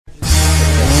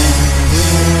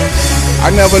I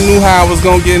never knew how I was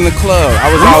gonna get in the club. I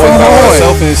was always by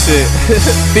myself and shit.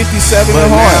 57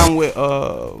 and hard. Now I'm with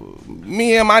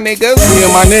me and my niggas.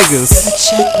 Better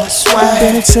check my swag.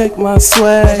 Better check my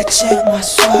swag. Better check my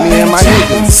swag. Me and my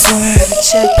niggas. Better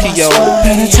check my swag.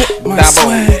 Better check my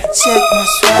swag. Better check my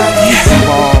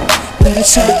swag. Better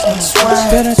check my swag.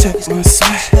 Better check my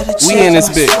swag. We in this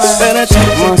bitch. Better check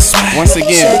my swag. Once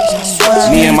again,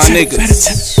 me and my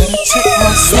niggas. Better check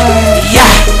my swag. Yeah.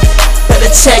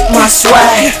 Better check my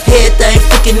swag. Everything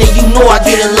freaking and you know I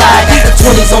get it live. Got the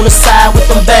 20s on the side with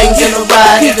them bangs in the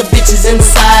ride. The bitches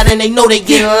inside and they know they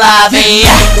get live. Yeah.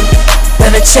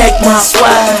 Better check my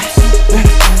swag.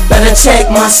 Better check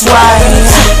my swag.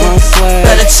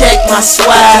 Better check my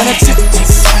swag.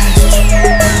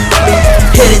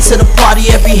 Headed to the party,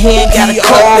 every hand got a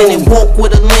cup in it. Walk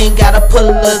with a lean, gotta pull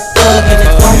a little thug in it.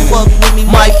 Don't fuck with me,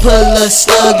 might pull a little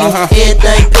slug in it.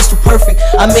 Everything pistol perfect,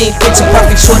 I mean picture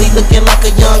perfect. Shorty looking like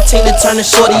a young teen to turn a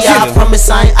shorty. I promise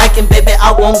I can, baby,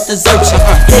 I won't desert you.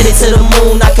 Headed to the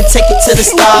moon, I can take it to the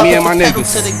stars. Me and my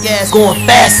niggas. To the gas, going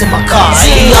fast in my car.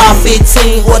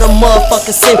 CR15 or the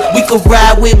motherfucking sin. We can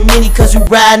ride with many cause we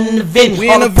riding in the venue.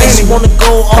 All the places wanna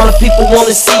go, all the people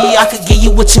wanna see. I could give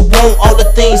you what you want, all the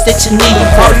things that you need.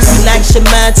 Party, relax your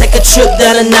mind, take a trip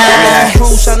down the nine.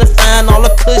 Cruise trying to find all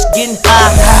the kush getting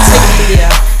high. Take it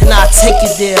there, and I'll take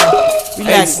it there.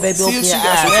 Relax, baby, open your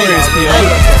eyes.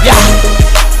 Yeah,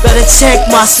 better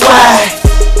check my swag.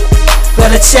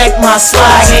 Better check my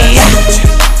swag. Yeah.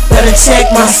 Better check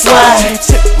my swag.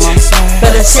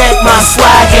 Better check my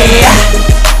swag. Yeah.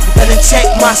 Better check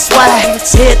my swag.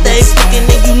 Everything speaking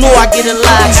and you know I get it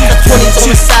live. Got the 20s on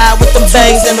the side with them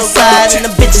bangs in the ride. And the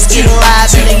bitches getting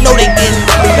live and they know they getting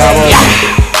live.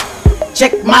 Yeah.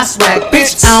 Check my swag,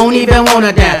 bitch. I don't even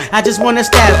wanna dance. I just wanna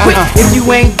stab quick. If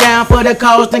you ain't down for the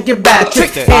cause, then get back.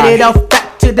 Trick. Headed off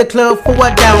back to the club for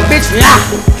a down, bitch.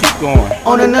 Keep going.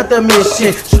 On another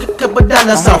mission, shoot a couple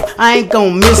dollars off. I ain't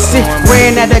gon' miss it.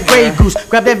 Wearing at a Grey Goose,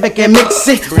 grab that back and mix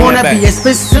it. Wanna be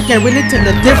explicit, can't really tell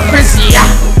the difference. Yeah.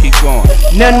 Keep going.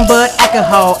 Nothing but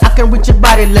alcohol. I can reach your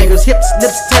body language, hips,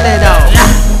 lips, tell it all.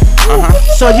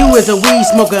 So you is a weed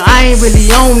smoker, I ain't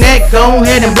really on that. Go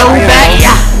ahead and blow back.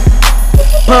 Yeah.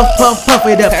 Puff, puff, puff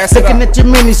it up. Looking at your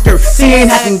mini skirt,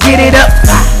 seeing I can get it up.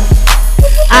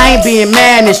 I ain't being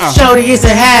managed, shorty, it's a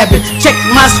habit. Check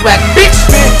my swag, bitch.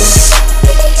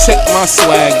 Check my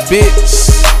swag,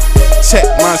 bitch. Check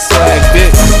my swag,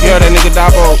 bitch. You heard that nigga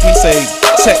Dabo? He say,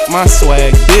 check my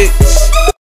swag, bitch.